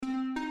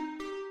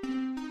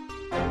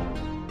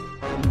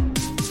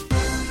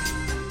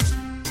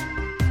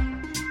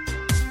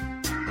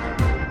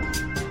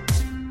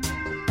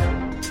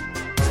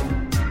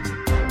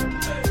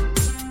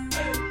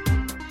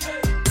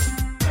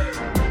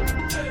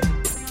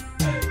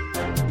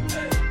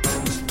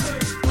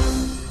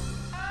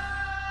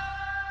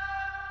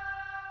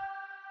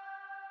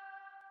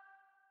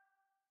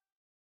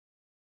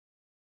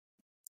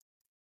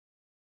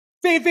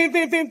Fanatics.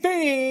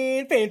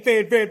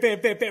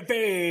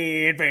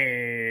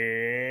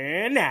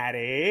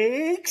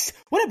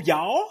 What up,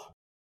 y'all?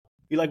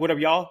 You like what up,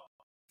 y'all?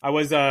 You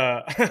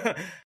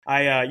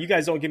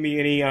guys don't give me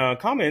any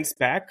comments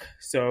back,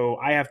 so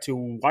I have to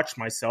watch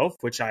myself,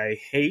 which I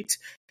hate.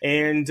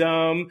 And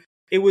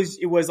it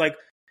was like,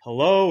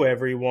 hello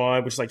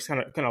everyone, which is like kind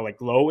of like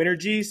low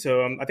energy.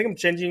 So I think I'm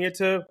changing it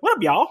to what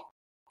up, y'all?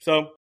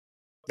 So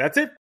that's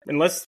it.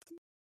 Unless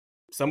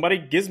somebody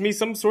gives me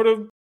some sort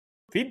of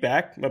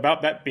feedback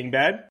about that being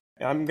bad,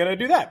 I'm gonna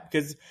do that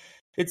because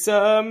it's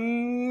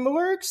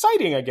more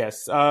exciting, I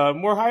guess.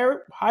 More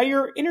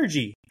higher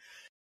energy.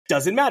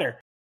 Doesn't matter.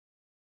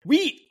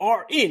 We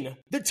are in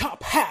the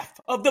top half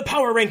of the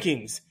power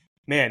rankings.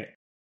 Man,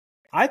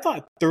 I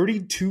thought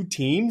 32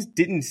 teams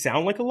didn't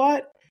sound like a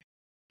lot.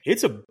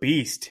 It's a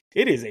beast.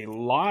 It is a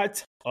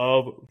lot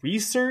of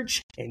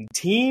research and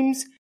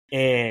teams,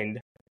 and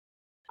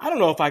I don't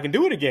know if I can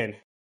do it again.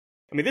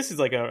 I mean, this is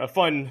like a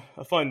fun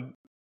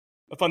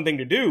thing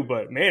to do,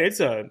 but man, it's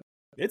a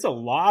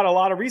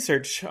lot of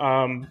research.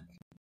 Talking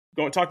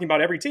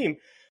about every team,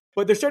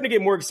 but they're starting to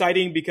get more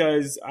exciting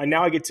because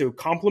now I get to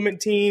compliment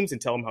teams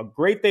and tell them how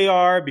great they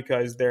are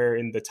because they're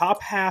in the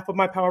top half of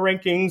my power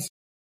rankings.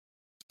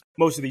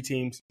 Most of the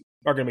teams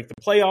are going to make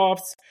the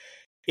playoffs.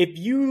 If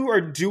you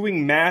are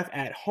doing math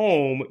at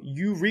home,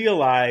 you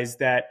realize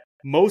that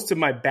most of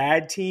my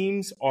bad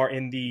teams are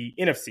in the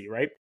NFC,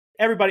 right?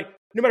 Everybody,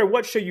 no matter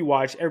what show you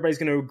watch, everybody's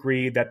going to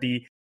agree that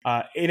the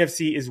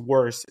NFC is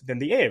worse than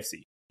the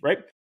AFC, right?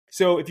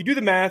 So if you do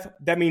the math,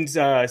 that means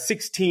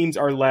 6 teams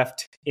are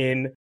left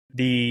in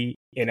the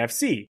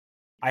NFC.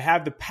 I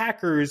have the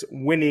Packers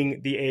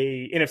winning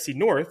the NFC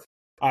North,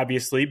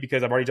 obviously,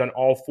 because I've already done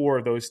all 4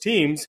 of those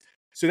teams.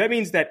 So that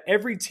means that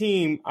every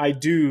team I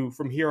do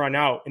from here on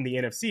out in the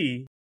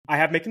NFC, I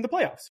have making the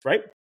playoffs,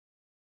 right?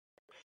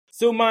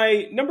 So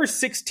my number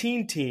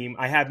 16 team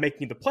I have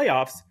making the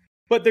playoffs,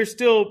 but they're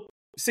still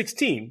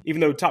 16.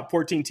 Even though top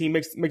 14 team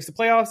makes the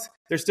playoffs,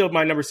 they're still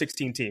my number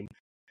 16 team.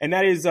 And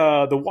that is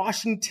the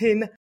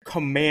Washington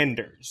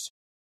Commanders.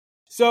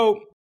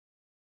 So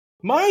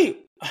I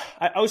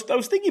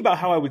was thinking about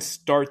how I would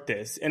start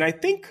this, and I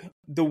think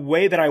the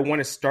way that I want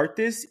to start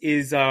this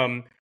is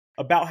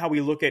about how we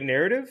look at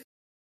narrative.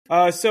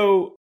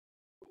 So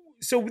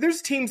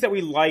there's teams that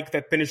we like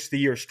that finish the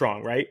year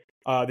strong, right?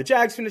 The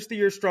Jags finished the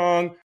year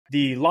strong.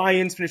 The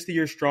Lions finished the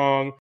year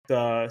strong.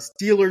 The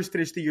Steelers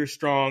finished the year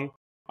strong.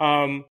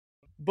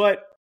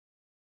 But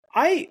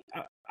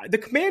the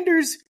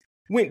Commanders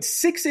went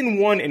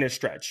 6-1 in a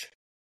stretch.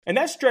 And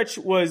that stretch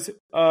was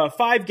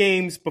 5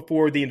 games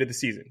before the end of the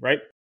season, right?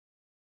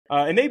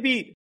 And they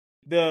beat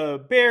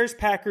the Bears,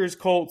 Packers,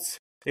 Colts.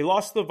 They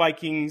lost to the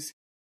Vikings.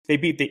 They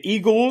beat the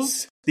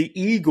Eagles, the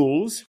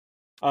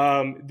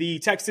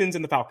Texans,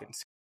 and the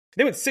Falcons.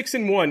 They went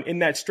 6-1 in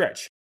that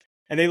stretch.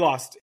 And they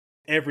lost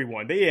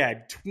everyone. They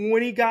had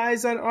 20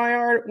 guys on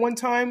IR at one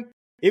time.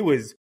 It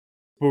was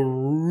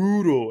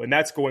brutal. And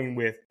that's going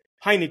with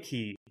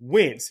Heineke,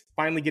 Wentz,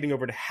 finally getting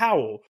over to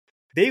Howell.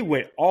 They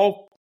went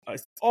all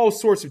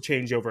sorts of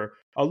changeover.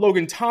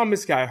 Logan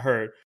Thomas got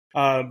hurt.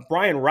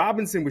 Brian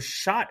Robinson was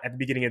shot at the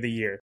beginning of the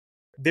year.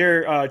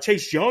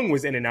 Chase Young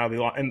was in and out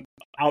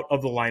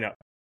of the lineup.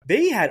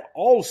 They had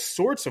all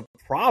sorts of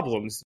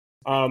problems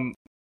on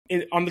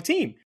the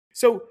team.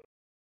 So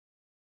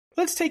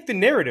let's take the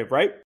narrative,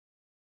 right?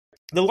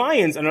 The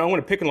Lions, and I don't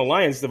want to pick on the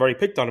Lions because I've already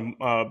picked on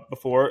them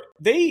before.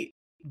 They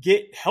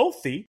get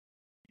healthy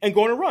and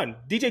go on a run.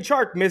 DJ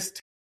Chark missed,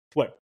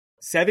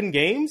 7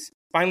 games?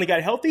 Finally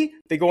got healthy,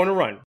 they go on a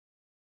run.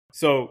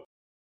 So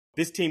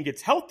this team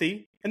gets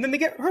healthy, and then they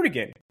get hurt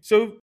again.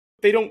 So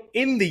they don't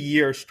end the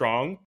year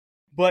strong,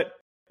 but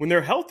when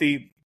they're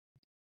healthy,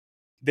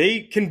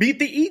 they can beat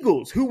the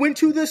Eagles, who went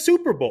to the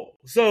Super Bowl.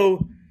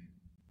 So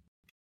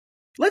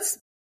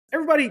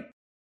everybody,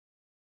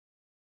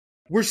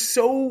 we're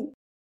so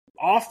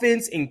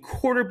offense and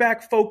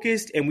quarterback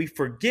focused, and we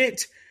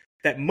forget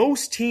that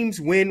most teams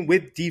win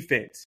with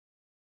defense.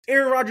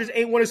 Aaron Rodgers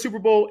ain't won a Super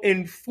Bowl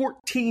in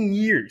 14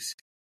 years.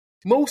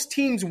 Most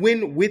teams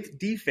win with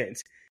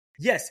defense.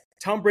 Yes,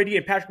 Tom Brady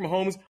and Patrick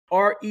Mahomes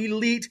are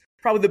elite,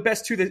 probably the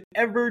best 2 that's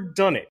ever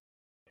done it.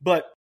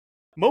 But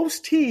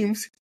most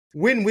teams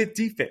win with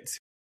defense.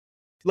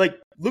 Like,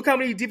 look how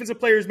many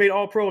defensive players made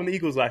All-Pro in the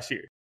Eagles last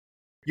year.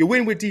 You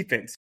win with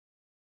defense.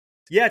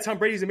 Yeah, Tom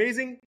Brady's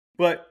amazing,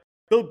 but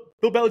Bill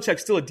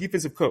Belichick's still a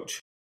defensive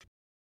coach.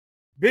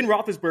 Ben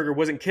Roethlisberger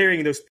wasn't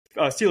carrying those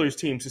Steelers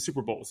teams to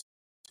Super Bowls.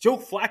 Joe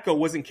Flacco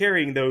wasn't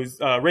carrying those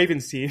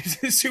Ravens teams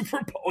to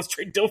Super Bowls.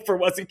 Trey Dilfer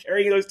wasn't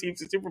carrying those teams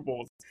to Super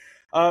Bowls.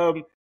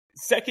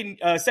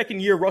 Second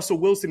year, Russell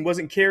Wilson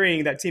wasn't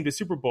carrying that team to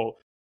Super Bowl.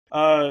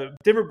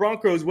 Denver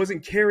Broncos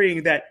wasn't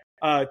carrying that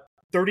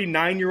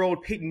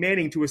 39-year-old Peyton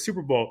Manning to a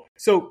Super Bowl.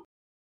 So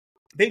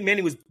Peyton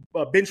Manning was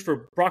benched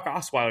for Brock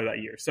Osweiler that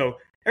year. So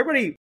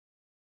everybody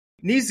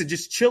needs to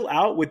just chill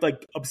out with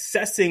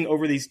obsessing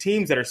over these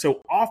teams that are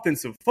so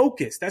offensive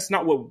focused. That's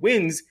not what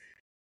wins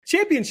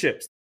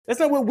championships. That's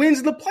not what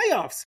wins the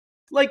playoffs.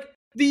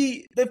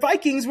 The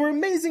Vikings were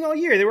amazing all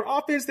year. They were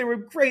offense. They were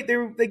great.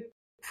 They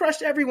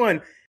crushed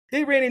everyone.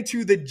 They ran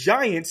into the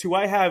Giants, who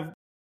I have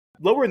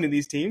lower than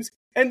these teams,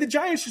 and the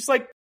Giants just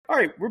like, all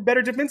right, we're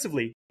better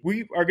defensively.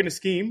 We are going to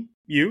scheme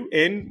you,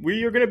 and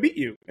we are going to beat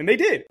you. And they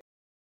did.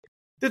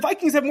 The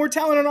Vikings have more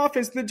talent on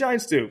offense than the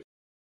Giants do.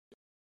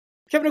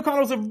 Kevin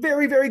O'Connell's a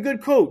very, very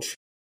good coach.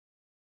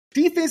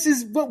 Defense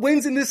is what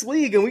wins in this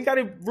league, and we got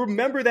to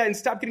remember that and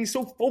stop getting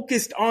so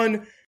focused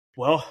on,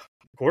 well,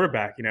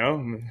 quarterback,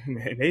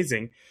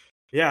 amazing.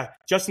 Yeah,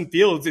 Justin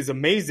Fields is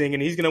amazing,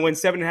 and he's going to win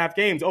 7.5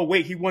 games. Oh,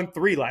 wait, he won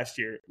 3 last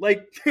year.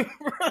 Like,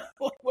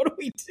 what do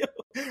we do?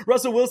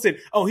 Russell Wilson,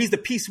 oh, he's the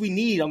piece we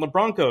need on the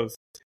Broncos.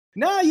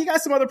 Nah, you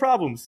got some other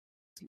problems.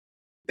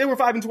 They were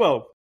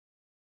 5-12.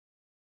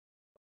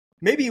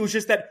 Maybe it was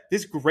just that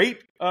this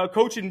great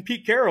coach in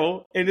Pete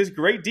Carroll and this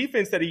great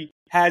defense that he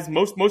has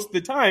most of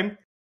the time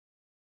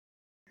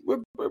were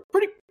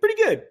pretty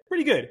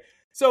good.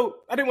 So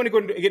I didn't want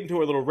to get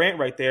into a little rant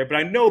right there, but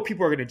I know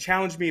people are going to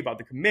challenge me about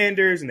the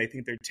Commanders and they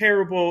think they're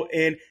terrible,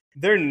 and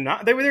they're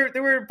not. They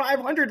were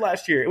 500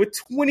 last year with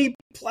 20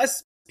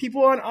 plus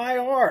people on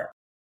IR.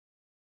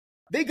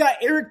 They got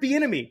Eric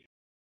Bieniemy,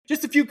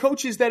 just a few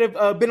coaches that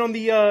have been on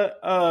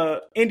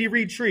the Andy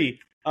Reid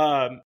tree.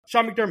 Sean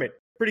McDermott,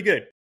 pretty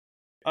good.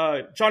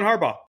 John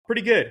Harbaugh,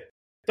 pretty good.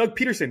 Doug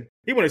Peterson,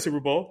 he won a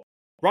Super Bowl.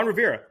 Ron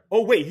Rivera,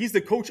 oh wait, he's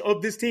the coach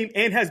of this team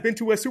and has been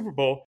to a Super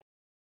Bowl.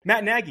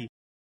 Matt Nagy,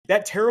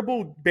 that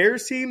terrible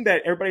Bears team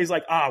that everybody's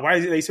like, why are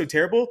they so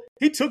terrible?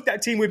 He took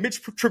that team with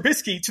Mitch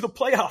Trubisky to the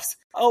playoffs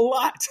a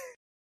lot.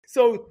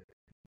 So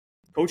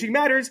coaching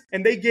matters,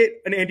 and they get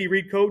an Andy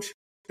Reid coach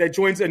that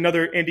joins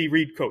another Andy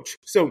Reid coach.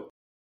 So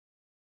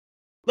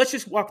let's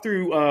just walk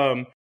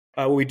through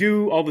what we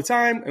do all the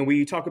time, and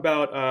we talk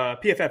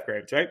about PFF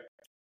grades, right?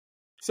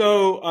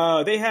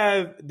 So they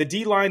have the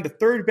D-line, the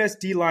third best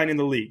D-line in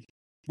the league,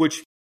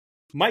 which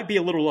might be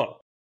a little low.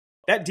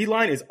 That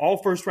D-line is all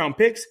first-round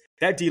picks.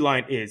 That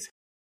D-line is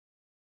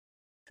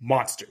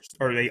monsters,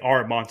 or they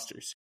are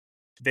monsters.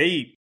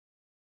 They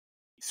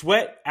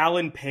Sweat,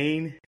 Allen,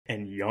 Payne,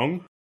 and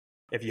Young.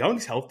 If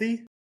Young's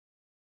healthy,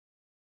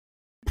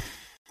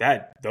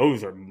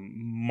 those are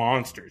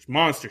monsters.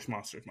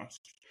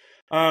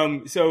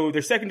 So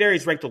their secondary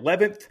is ranked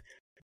 11th.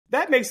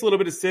 That makes a little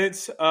bit of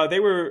sense. They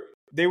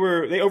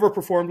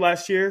overperformed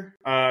last year.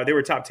 They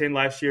were top 10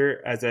 last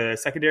year as a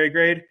secondary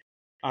grade.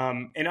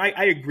 And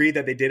I agree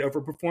that they did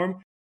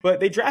overperform, but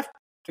they draft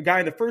a guy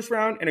in the first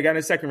round and a guy in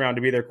the second round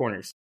to be their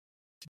corners.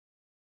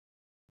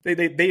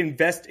 They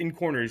invest in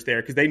corners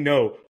there because they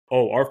know,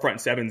 our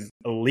front seven's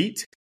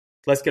elite.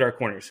 Let's get our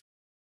corners.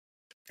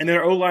 And then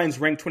our O-line's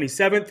ranked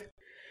 27th.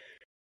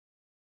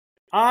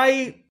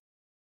 I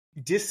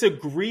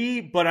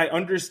disagree, but I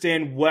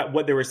understand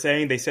what they were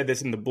saying. They said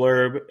this in the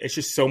blurb. It's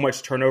just so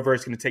much turnover.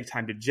 It's going to take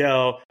time to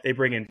gel. They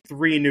bring in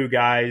 3 new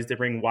guys. They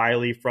bring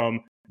Wiley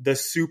from the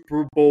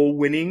Super Bowl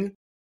winning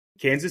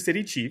Kansas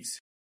City Chiefs.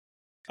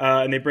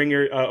 And they bring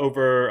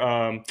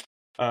over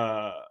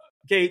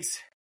Gates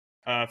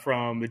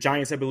from the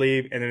Giants, I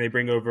believe. And then they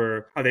bring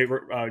over, they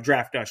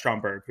draft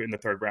Stromberg in the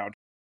 3rd round.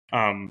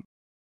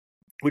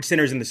 Which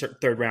centers in the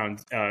 3rd round,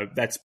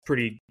 that's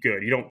pretty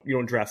good. You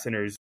don't draft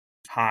centers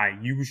high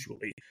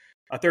usually.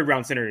 A 3rd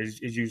round center is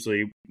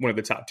usually one of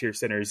the top tier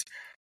centers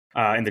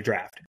in the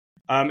draft.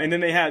 And then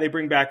they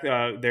bring back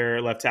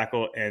their left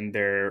tackle and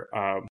their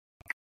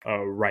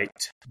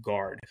right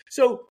guard.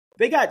 So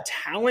they got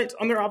talent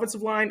on their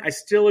offensive line. I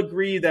still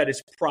agree that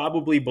it's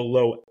probably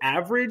below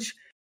average,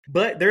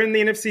 but they're in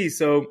the NFC,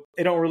 so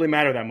it don't really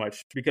matter that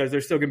much because they're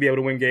still going to be able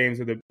to win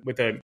games with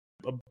a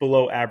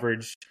below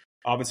average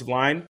offensive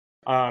line.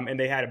 And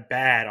they had a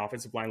bad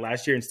offensive line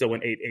last year and still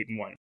went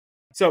 8-1.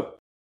 So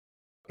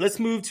let's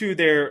move to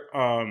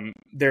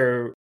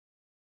their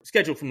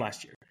schedule from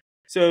last year.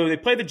 So they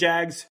play the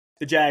Jags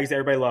that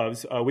everybody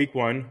loves, week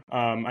 1.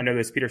 I know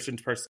this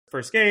Peterson's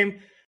first game,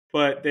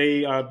 but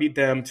they beat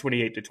them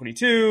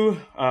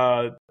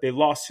 28-22. They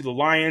lost to the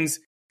Lions.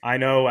 I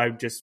know I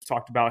just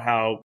talked about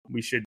how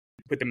we should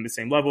put them in the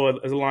same level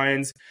as the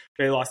Lions.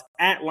 They lost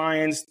at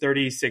Lions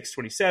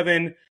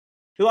 36-27.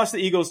 They lost to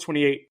the Eagles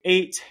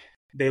 28-8.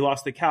 They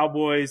lost the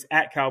Cowboys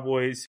at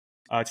Cowboys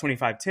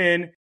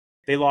 25-10.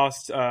 They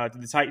lost to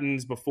the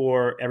Titans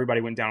before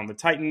everybody went down on the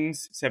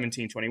Titans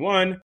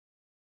 17-21.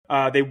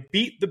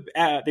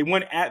 They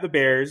won at the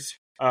Bears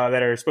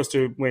that are supposed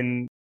to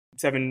win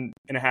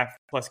 7.5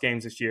 plus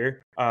games this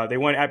year. They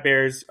won at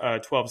Bears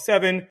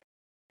 12-7.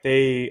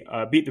 They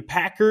beat the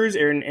Packers,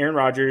 Aaron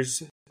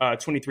Rodgers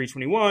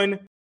 23-21.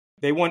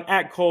 They won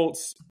at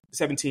Colts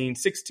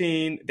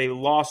 17-16. They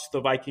lost the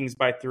Vikings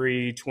by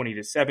 3,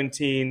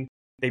 20-17.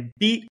 They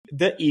beat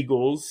the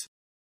Eagles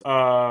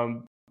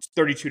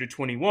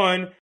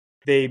 32-21.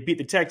 They beat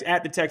the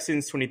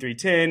Texans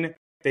 23-10.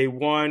 They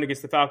won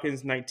against the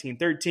Falcons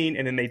 19-13,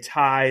 and then they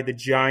tie the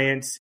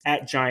Giants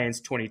at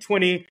Giants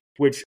 2020,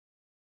 which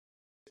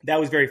that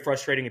was very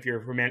frustrating if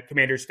you're a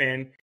Commanders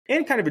fan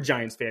and kind of a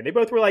Giants fan. They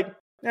both were like,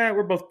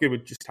 we're both good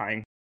with just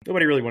tying.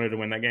 Nobody really wanted to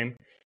win that game.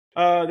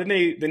 Then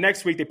the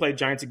next week they played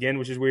Giants again,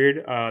 which is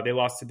weird. They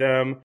lost to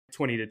them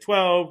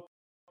 20-12.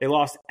 They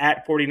lost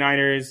at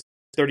 49ers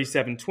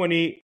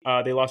 37-20.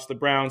 They lost to the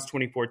Browns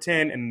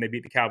 24-10, and then they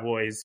beat the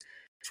Cowboys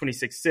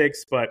 26-6.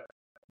 But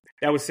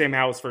that was Sam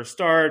Howell's first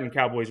start, and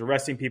Cowboys were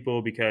resting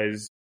people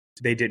because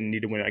they didn't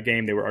need to win that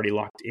game. They were already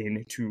locked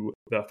into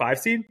the 5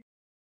 seed.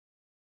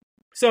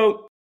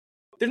 So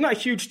there's not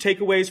huge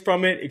takeaways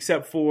from it,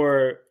 except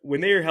for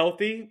when they are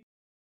healthy,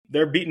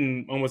 they're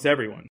beating almost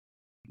everyone.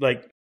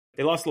 Like,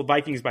 they lost to the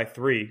Vikings by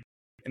 3,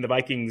 and the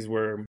Vikings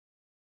were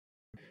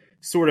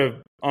sort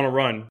of on a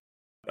run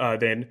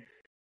then.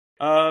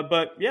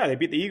 But yeah, they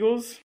beat the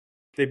Eagles.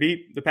 They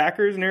beat the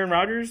Packers and Aaron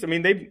Rodgers. I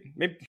mean, they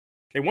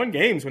won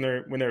games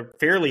when they're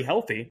fairly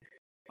healthy.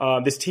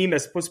 This team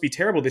that's supposed to be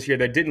terrible this year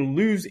that didn't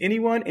lose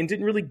anyone and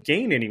didn't really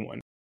gain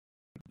anyone.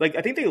 Like,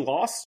 I think they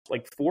lost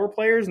like 4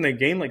 players and they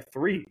gained like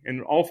 3,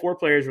 and all 4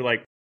 players were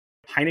like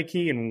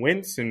Heineke and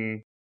Wentz,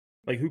 and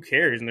like, who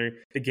cares? And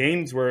the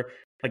gains were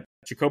like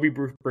Jacoby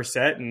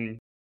Brissett, and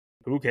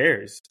who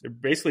cares? They're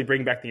basically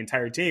bringing back the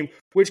entire team,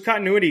 which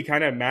continuity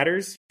kind of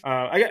matters.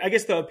 I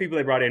guess the people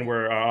they brought in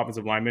were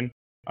offensive linemen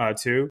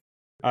too.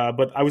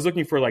 But I was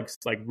looking for like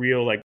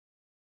real, like,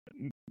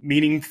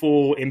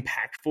 meaningful,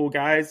 impactful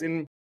guys,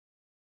 and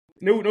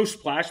no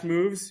splash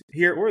moves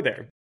here or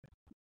there.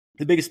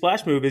 The biggest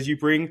splash move is you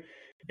bring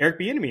Eric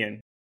Bieniemy in.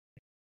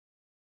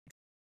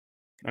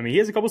 I mean, he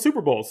has a couple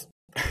Super Bowls.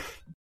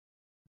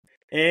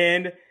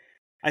 And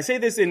I say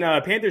this in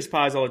Panthers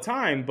pods all the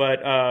time,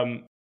 but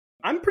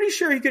I'm pretty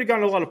sure he could have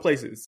gone to a lot of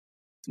places.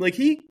 Like,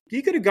 he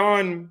could have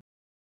gone.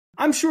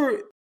 I'm sure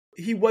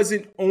he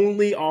wasn't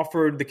only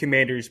offered the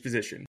Commanders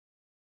position,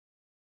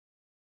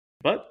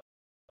 but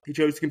he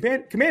chose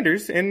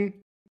Commanders, and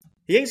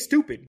he ain't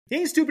stupid. He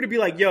ain't stupid to be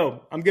like,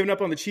 yo, I'm giving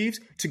up on the Chiefs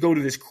to go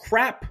to this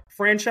crap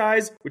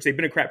franchise, which they've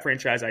been a crap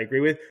franchise, I agree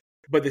with,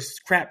 but this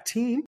crap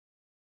team.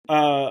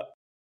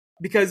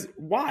 Because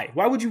why?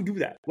 Why would you do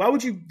that? Why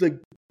would you, like,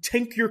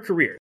 tank your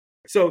career?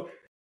 So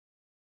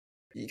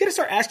you got to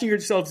start asking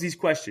yourselves these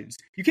questions.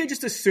 You can't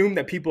just assume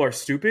that people are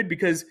stupid,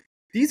 because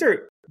this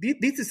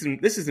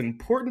is an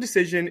important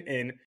decision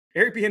in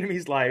Eric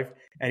Bieniemy's life,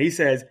 and he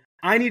says,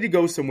 I need to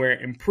go somewhere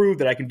and prove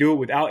that I can do it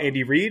without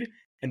Andy Reid,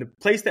 and the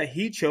place that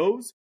he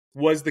chose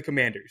was the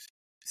Commanders.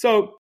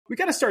 So we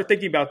got to start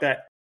thinking about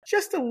that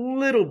just a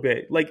little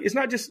bit. Like, it's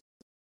not just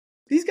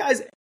these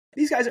guys.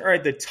 These guys are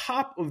at the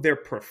top of their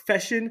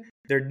profession.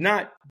 They're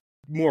not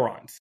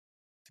morons.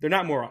 They're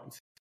not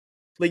morons.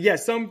 Like, yeah,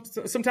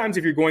 sometimes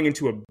if you're going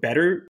into a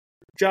better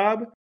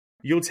job,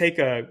 you'll take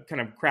a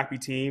kind of crappy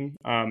team,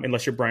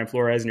 unless you're Brian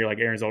Flores and you're like,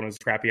 Arizona's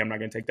crappy, I'm not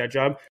going to take that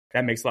job.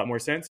 That makes a lot more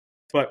sense.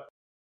 But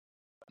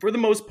for the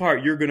most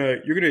part, you're gonna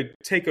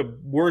take a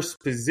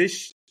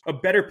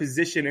better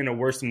position in a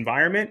worse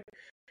environment.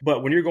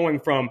 But when you're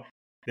going from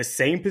the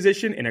same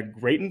position in a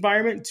great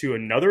environment to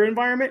another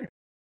environment,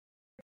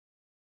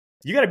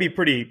 you got to be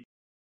pretty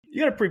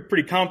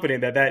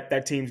confident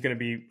that team's going to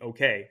be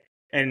okay.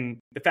 And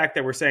the fact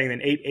that we're saying an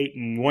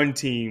 8-1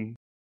 team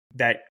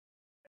that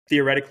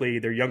theoretically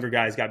their younger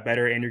guys got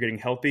better and you're getting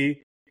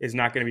healthy is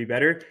not going to be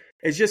better,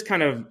 it's just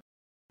kind of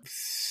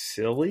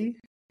silly,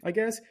 I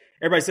guess.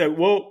 Everybody said,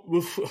 well,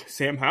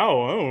 Sam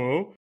Howell, I don't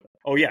know.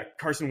 Oh, yeah,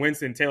 Carson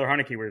Wentz and Taylor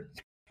Heineke were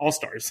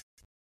all-stars.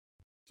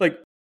 Like,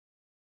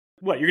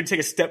 what, you're going to take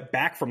a step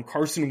back from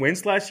Carson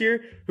Wentz last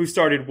year, who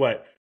started,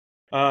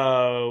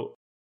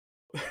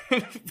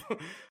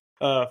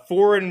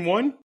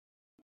 4-1?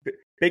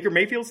 Baker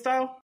Mayfield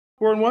style?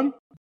 4-1?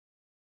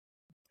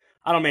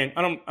 I don't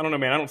know,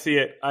 man. I don't see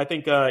it. I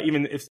think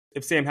even if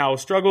Sam Howell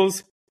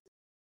struggles,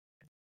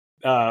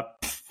 he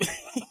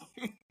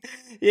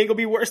ain't gonna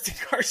be worse than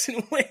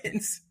Carson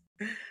Wentz.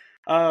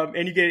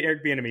 And you get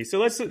Eric Bieniemy. So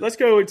let's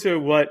go into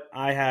what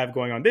I have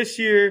going on this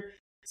year.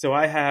 So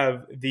I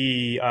have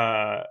the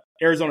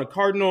Arizona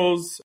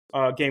Cardinals.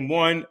 Game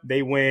 1,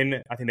 they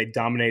win. I think they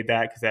dominate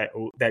that because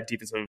that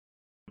defense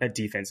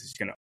is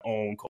gonna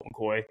own Colt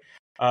McCoy.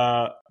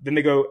 Then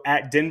they go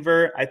at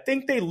Denver. I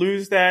think they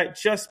lose that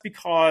just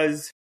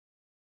because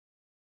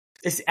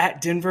it's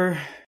at Denver.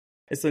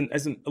 It's a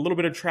little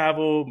bit of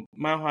travel.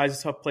 Mile High is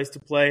a tough place to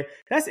play.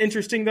 That's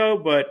interesting, though,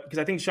 but because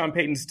I think Sean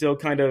Payton's still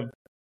kind of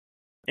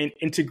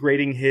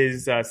integrating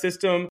his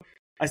system.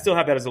 I still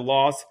have that as a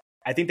loss.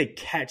 I think they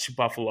catch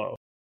Buffalo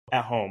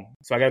at home.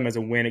 So I got them as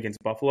a win against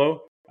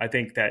Buffalo. I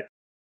think that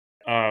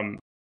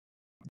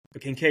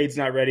Kincaid's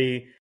not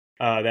ready.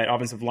 That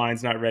offensive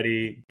line's not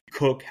ready.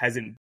 Cook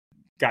hasn't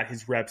got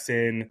his reps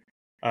in.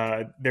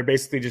 They're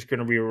basically just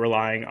going to be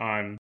relying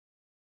on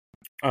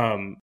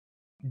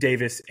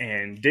Davis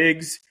and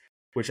Diggs,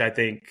 which I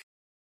think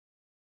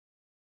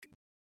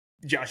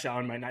Josh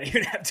Allen might not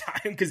even have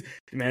time because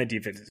the man, the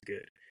defense is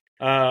good.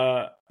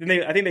 I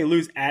think they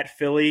lose at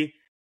Philly.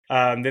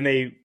 Then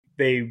they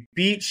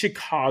beat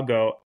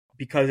Chicago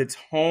because it's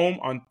home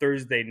on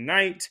Thursday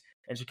night,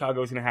 and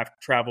Chicago is going to have to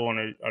travel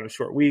on a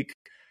short week.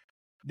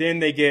 Then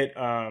they get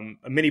a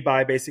mini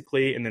bye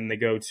basically, and then they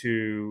go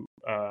to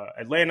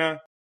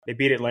Atlanta. They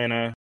beat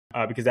Atlanta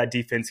because that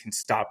defense can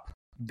stop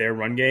their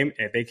run game,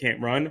 and if they can't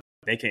run,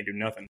 they can't do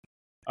nothing.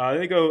 Then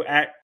they go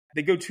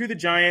to the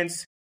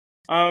Giants.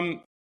 I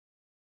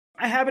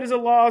I have it as a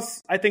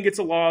loss. I think it's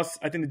a loss.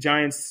 I think the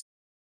Giants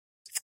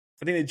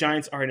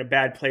are in a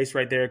bad place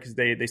right there because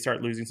they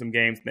start losing some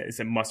games.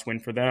 It's a must win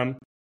for them,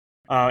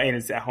 and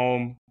it's at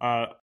home.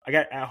 I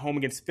got at home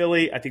against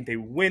Philly. I think they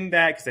win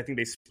that because I think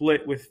they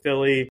split with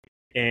Philly,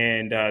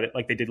 and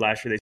like they did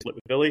last year, they split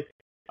with Philly.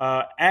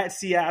 At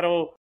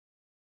Seattle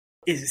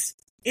is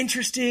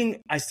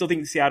interesting. I still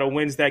think Seattle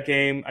wins that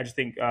game. I just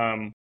think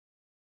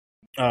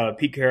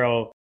Pete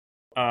Carroll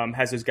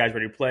has those guys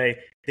ready to play.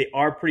 They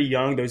are pretty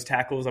young. Those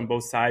tackles on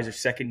both sides are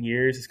second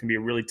years. It's going to be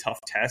a really tough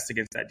test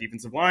against that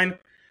defensive line.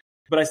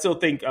 But I still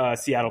think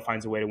Seattle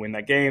finds a way to win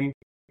that game.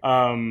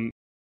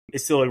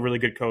 It's still a really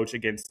good coach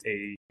against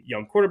a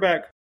young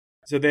quarterback.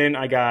 So then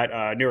I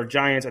got New York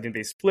Giants. I think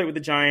they split with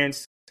the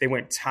Giants. They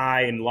went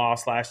tie and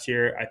lost last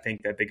year. I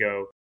think that they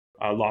go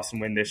loss and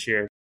win this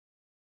year.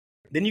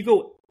 Then you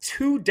go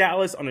to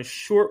Dallas on a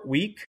short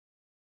week.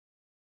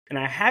 And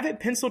I have it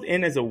penciled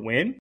in as a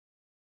win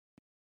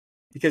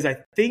because I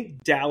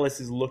think Dallas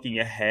is looking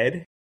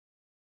ahead.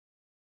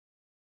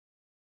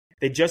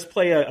 They just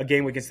play a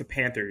game against the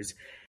Panthers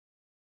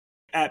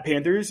at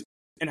Panthers.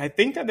 And I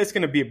think that that's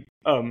going to be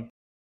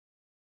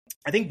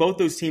I think both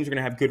those teams are going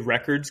to have good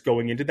records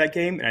going into that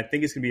game. And I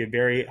think it's going to be a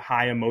very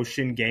high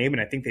emotion game.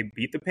 And I think they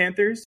beat the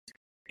Panthers.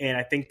 And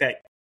I think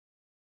that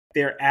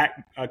they're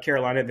at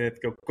Carolina. They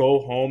have to go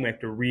home. They have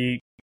to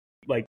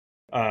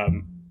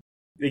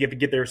they have to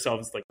get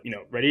themselves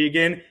ready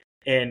again.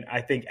 And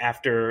I think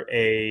after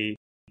a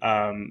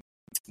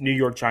New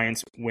York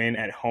Giants win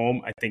at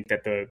home, I think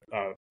that the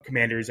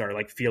Commanders are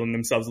feeling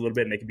themselves a little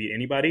bit and they can beat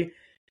anybody.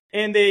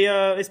 And they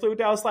split with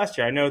Dallas last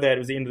year. I know that it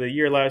was the end of the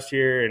year last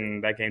year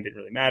and that game didn't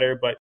really matter,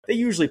 but they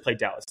usually play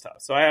Dallas tough.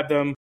 So I have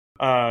them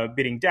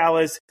beating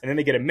Dallas, and then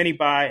they get a mini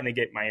bye and they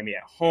get Miami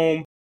at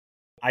home.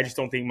 I just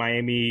don't think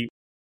Miami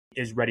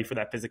is ready for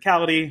that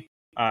physicality.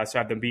 So I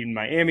have them beating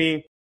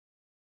Miami.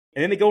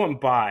 And then they go and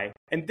bye.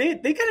 And they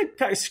kind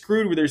of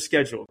screwed with their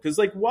schedule. Because,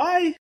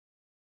 why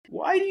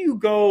do you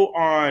go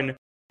on,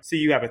 so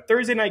you have a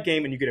Thursday night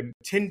game and you get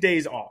 10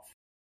 days off.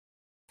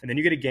 And then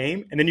you get a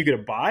game, and then you get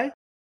a bye?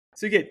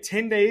 So you get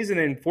 10 days and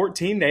then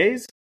 14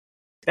 days?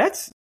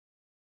 That's,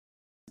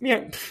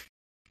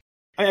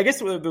 I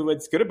guess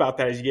what's good about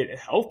that is you get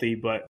healthy,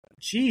 but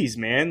geez,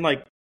 man,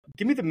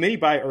 give me the mini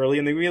bye early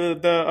and then give me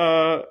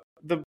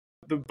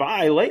the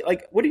bye late.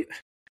 What do you,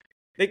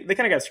 they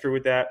kind of got screwed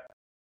with that.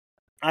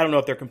 I don't know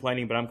if they're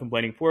complaining, but I'm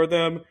complaining for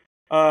them.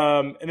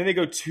 And then they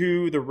go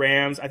to the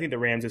Rams. I think the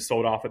Rams is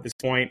sold off at this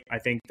point. I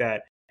think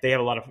that they have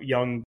a lot of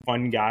young,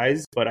 fun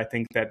guys, but I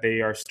think that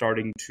they are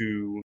starting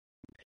to,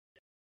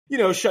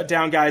 shut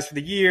down guys for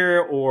the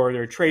year, or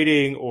they're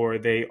trading,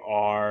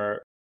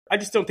 or I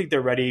just don't think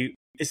they're ready.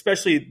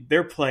 Especially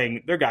their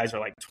guys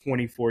are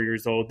 24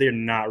 years old. They're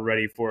not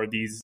ready for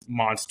these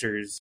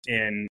monsters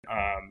in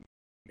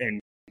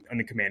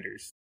the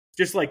Commanders.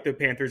 Just like the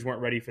Panthers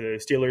weren't ready for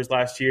the Steelers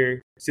last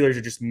year. Steelers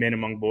are just men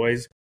among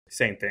boys.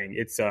 Same thing.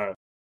 It's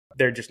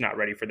they're just not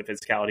ready for the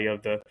physicality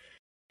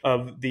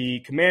of the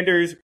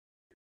Commanders.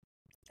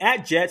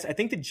 At Jets, I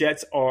think the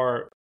Jets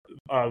are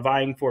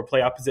vying for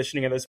playoff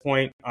positioning at this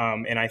point,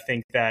 and I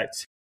think that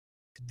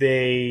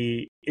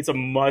it's a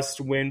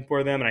must win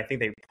for them, and I think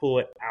they pull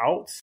it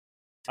out.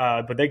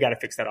 But they got to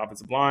fix that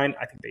offensive line.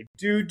 I think they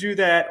do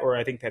that, or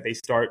I think that they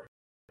start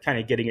kind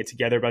of getting it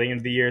together by the end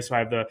of the year. So I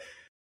have the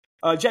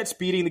Jets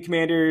beating the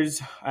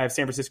Commanders. I have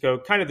San Francisco,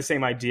 kind of the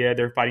same idea.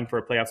 They're fighting for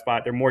a playoff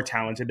spot. They're more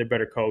talented. They're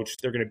better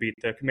coached. They're going to beat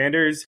the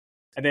Commanders.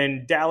 And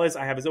then Dallas,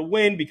 I have as a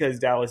win because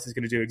Dallas is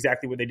going to do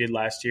exactly what they did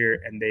last year,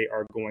 and they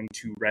are going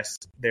to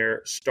rest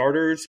their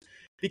starters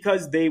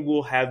because they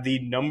will have the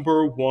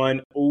number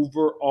 1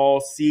 overall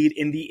seed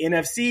in the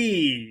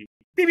NFC.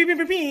 Beep, beep, beep,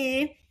 beep,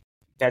 beep.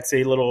 That's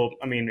a little,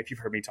 if you've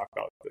heard me talk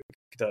about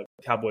the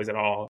Cowboys at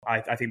all,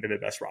 I think they're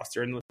the best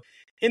roster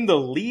in the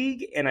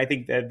league, and I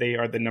think that they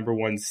are the number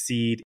 1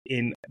 seed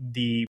in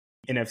the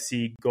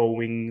NFC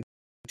going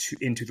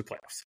into the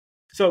playoffs.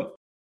 So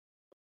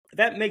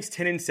that makes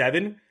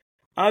 10-7.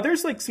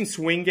 There's some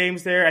swing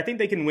games there. I think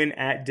they can win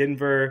at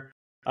Denver.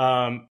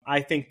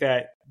 I think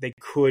that they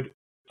could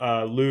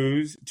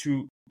lose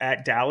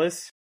at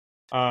Dallas.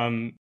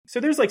 So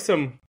there's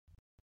some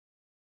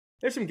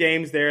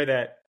games there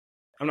that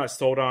I'm not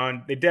sold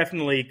on. They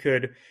definitely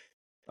could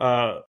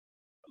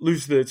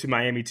lose to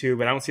Miami too,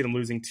 but I don't see them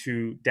losing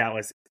to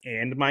Dallas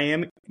and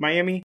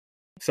Miami.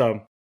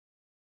 So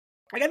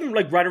I got them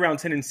right around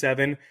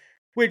 10-7.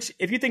 Which,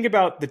 if you think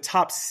about the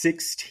top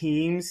 6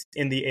 teams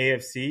in the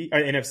NFC,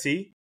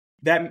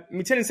 that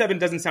 10-7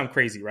 doesn't sound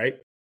crazy, right?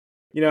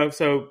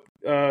 So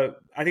I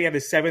think I have the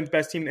 7th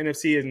best team in the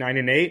NFC is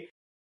 9-8.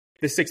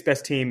 The 6th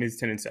best team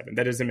is 10-7.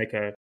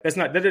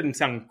 That doesn't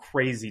sound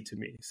crazy to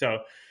me. So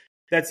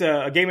that's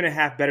a game and a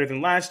half better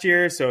than last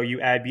year. So you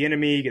add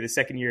Bieniemy, you get the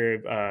second year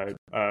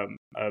of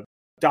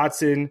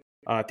Dotson.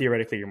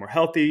 Theoretically, you're more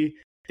healthy.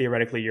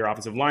 Theoretically, your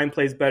offensive line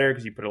plays better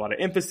because you put a lot of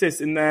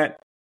emphasis in that.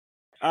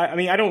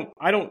 I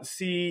don't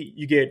see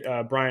you get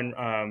Brian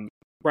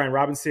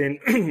Robinson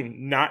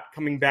not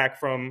coming back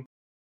from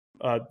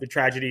the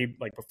tragedy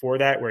before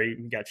that where he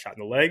got shot in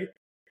the leg.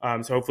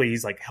 So hopefully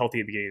he's like healthy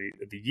at the beginning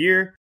of the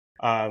year.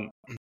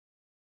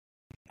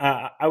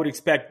 I would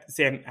expect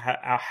Sam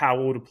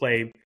Howell to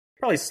play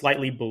probably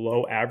slightly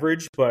below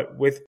average, but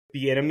with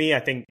Bieniemy, I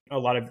think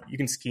you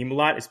can scheme a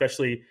lot,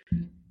 especially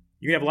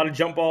you can have a lot of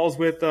jump balls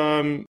with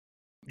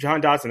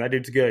Jahan Dotson. That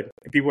dude's good.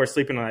 People are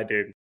sleeping on that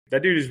dude.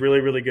 That dude is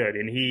really, really good.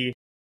 And he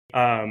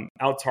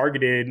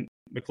out-targeted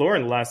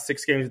McLaurin the last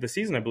 6 games of the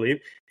season, I believe.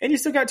 And you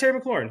still got Terry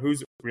McLaurin,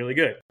 who's really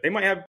good. They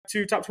might have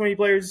 2 top 20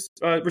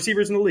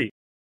 receivers in the league.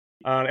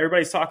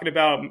 Everybody's talking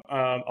about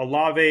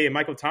Olave and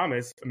Michael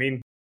Thomas. I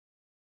mean,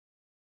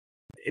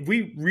 if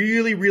we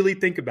really, really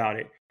think about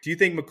it, do you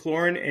think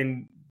McLaurin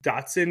and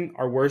Dotson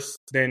are worse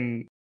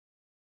than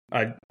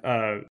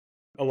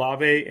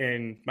Olave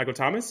and Michael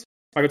Thomas?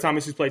 Michael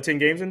Thomas, who's played 10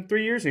 games in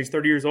 3 years, and he's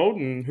 30 years old,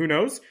 and who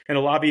knows? And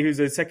Olave, who's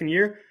a second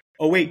year.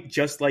 Oh, wait,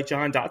 just like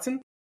Jahan Dotson?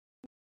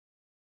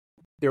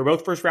 They were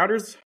both first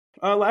rounders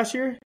last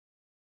year?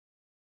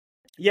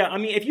 Yeah, I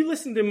mean, if you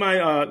listen to my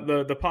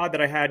the pod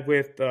that I had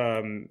with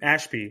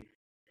Ashby,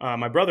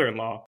 my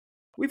brother-in-law,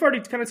 we've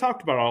already kind of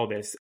talked about all of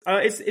this.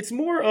 It's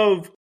more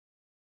of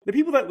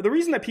the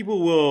reason that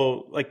people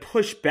will like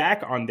push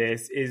back on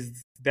this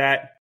is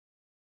that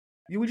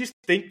we just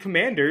think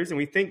Commanders and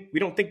we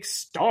don't think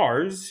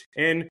stars,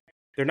 and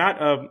they're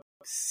not a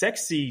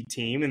sexy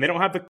team, and they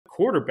don't have the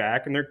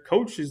quarterback, and their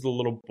coach is a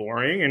little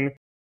boring, and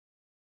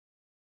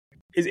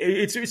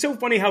it's so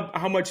funny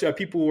how much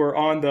people were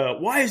on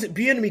why isn't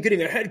Bieniemy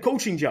getting a head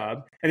coaching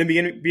job, and then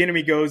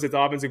Bieniemy goes as the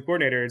offensive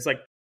coordinator. It's like,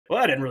 well,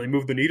 that didn't really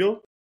move the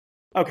needle.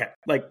 Okay,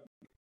 like,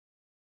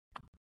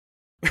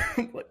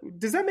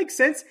 does that make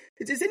sense?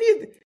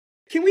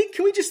 Can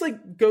we just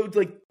like go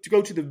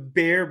to the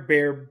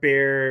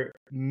bare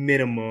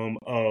minimum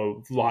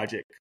of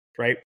logic,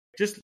 right?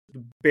 Just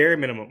the bare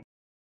minimum.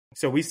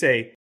 So we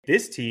say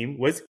this team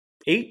was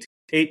 8-1.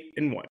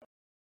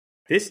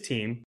 This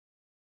team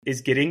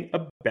is getting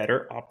a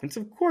better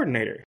offensive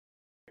coordinator.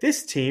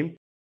 This team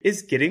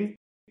is getting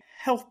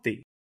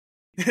healthy.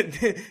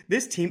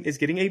 This team is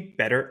getting a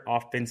better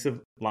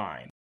offensive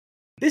line.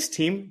 This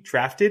team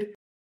drafted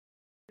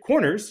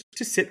corners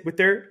to sit with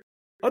their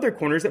other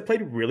corners that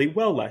played really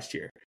well last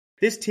year.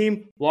 This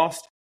team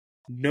lost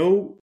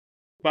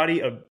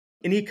nobody of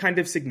any kind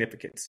of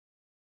significance.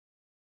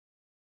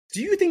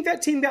 Do you think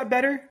that team got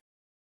better?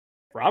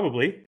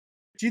 Probably.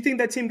 Do you think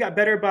that team got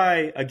better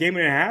by a game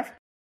and a half?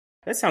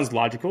 That sounds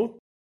logical.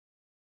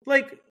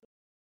 Like,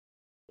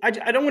 I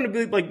don't want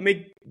to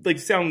be make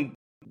sound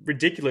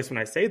ridiculous when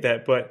I say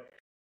that, but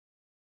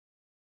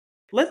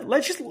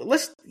let's just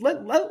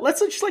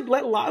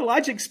let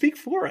logic speak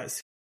for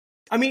us.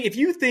 I mean, if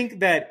you think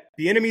that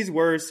the enemy's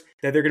worse,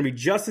 that they're going to be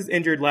just as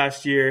injured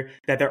last year,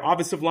 that their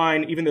offensive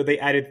line, even though they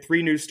added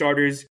 3 new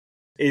starters,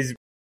 is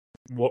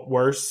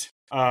worse,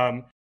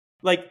 then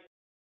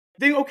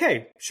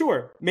okay,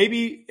 sure,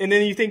 maybe. And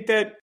then you think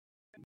that,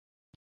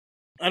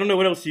 I don't know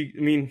what else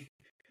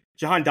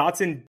Jahan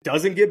Dotson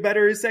doesn't get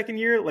better his second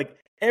year. Like,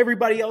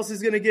 everybody else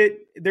is going to get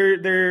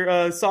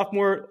their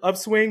sophomore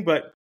upswing,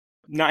 but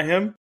not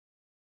him.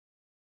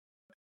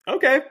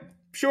 Okay,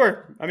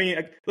 sure. I mean,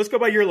 let's go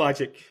by your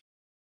logic.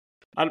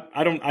 I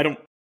can't.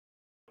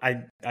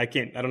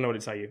 I don't know what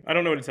to tell you.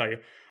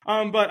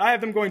 But I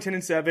have them going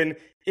 10-7.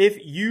 If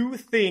you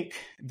think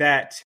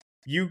that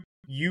you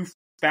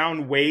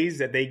found ways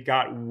that they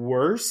got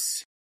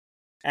worse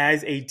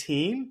as a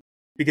team,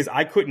 because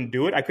I couldn't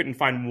do it, I couldn't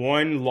find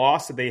one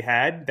loss that they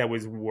had that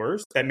was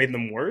worse, that made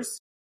them worse,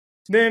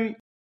 then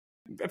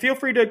feel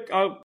free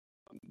to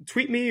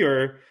tweet me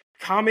or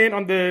comment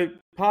on the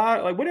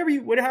pod, like however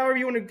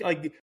you want to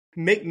like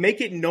make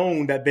it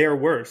known that they're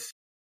worse.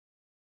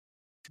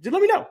 Just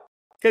let me know,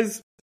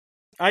 because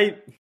I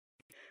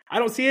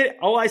don't see it.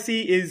 All I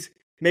see is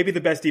maybe the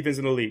best defense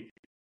in the league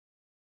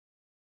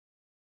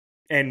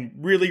and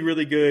really,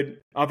 really good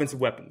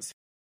offensive weapons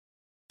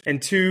and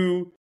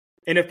 2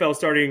 NFL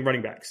starting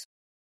running backs.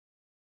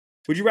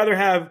 Would you rather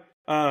have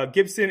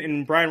Gibson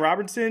and Brian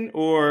Robinson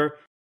or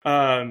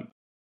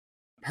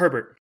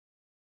Herbert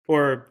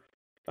or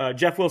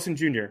Jeff Wilson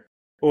Jr.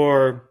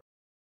 or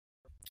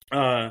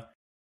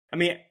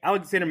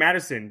Alexander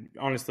Madison?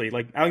 Honestly,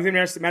 like,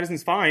 Alexander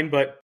Madison's fine,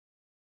 but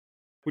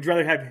would you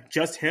rather have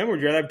just him, or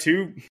would you rather have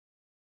 2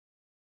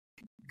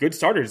 good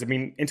starters? I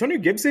mean, Antonio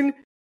Gibson,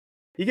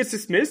 he gets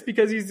dismissed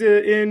because he's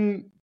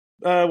in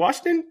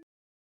Washington.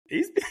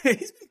 He's been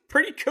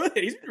pretty good.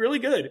 He's been really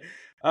good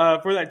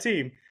for that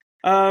team.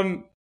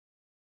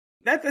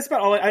 That's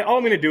about all. All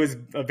I'm going to do is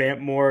vamp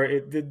more.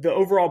 The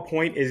overall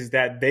point is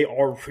that they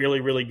are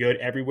really, really good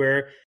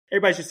everywhere.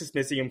 Everybody's just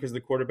dismissing him because of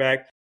the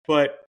quarterback.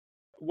 But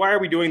why are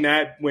we doing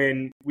that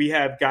when we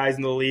have guys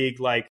in the league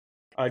like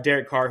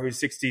Derek Carr, who's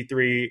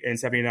 63 and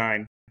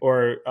 79,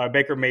 or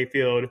Baker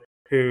Mayfield,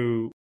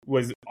 who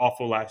was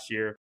awful last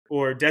year,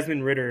 or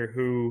Desmond Ridder,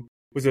 who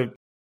was the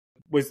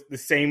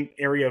same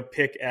area of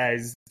pick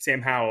as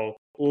Sam Howell,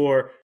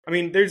 or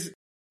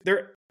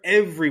they're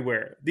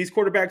everywhere. These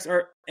quarterbacks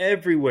are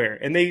everywhere,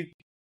 and they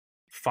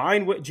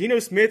find what Geno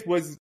Smith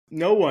was.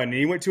 No one, and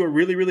he went to a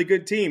really, really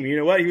good team. You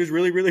know what? He was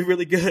really, really,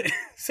 really good.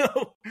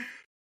 So,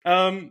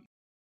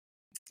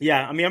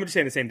 Yeah, I mean, I'm just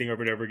saying the same thing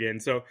over and over again.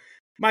 So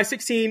my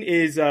 16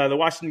 is the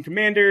Washington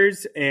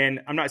Commanders, and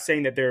I'm not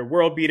saying that they're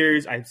world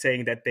beaters. I'm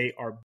saying that they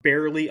are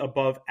barely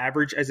above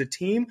average as a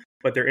team,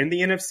 but they're in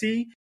the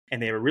NFC,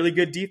 and they have a really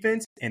good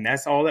defense, and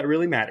that's all that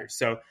really matters.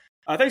 So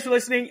thanks for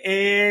listening,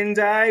 and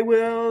I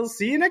will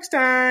see you next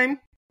time.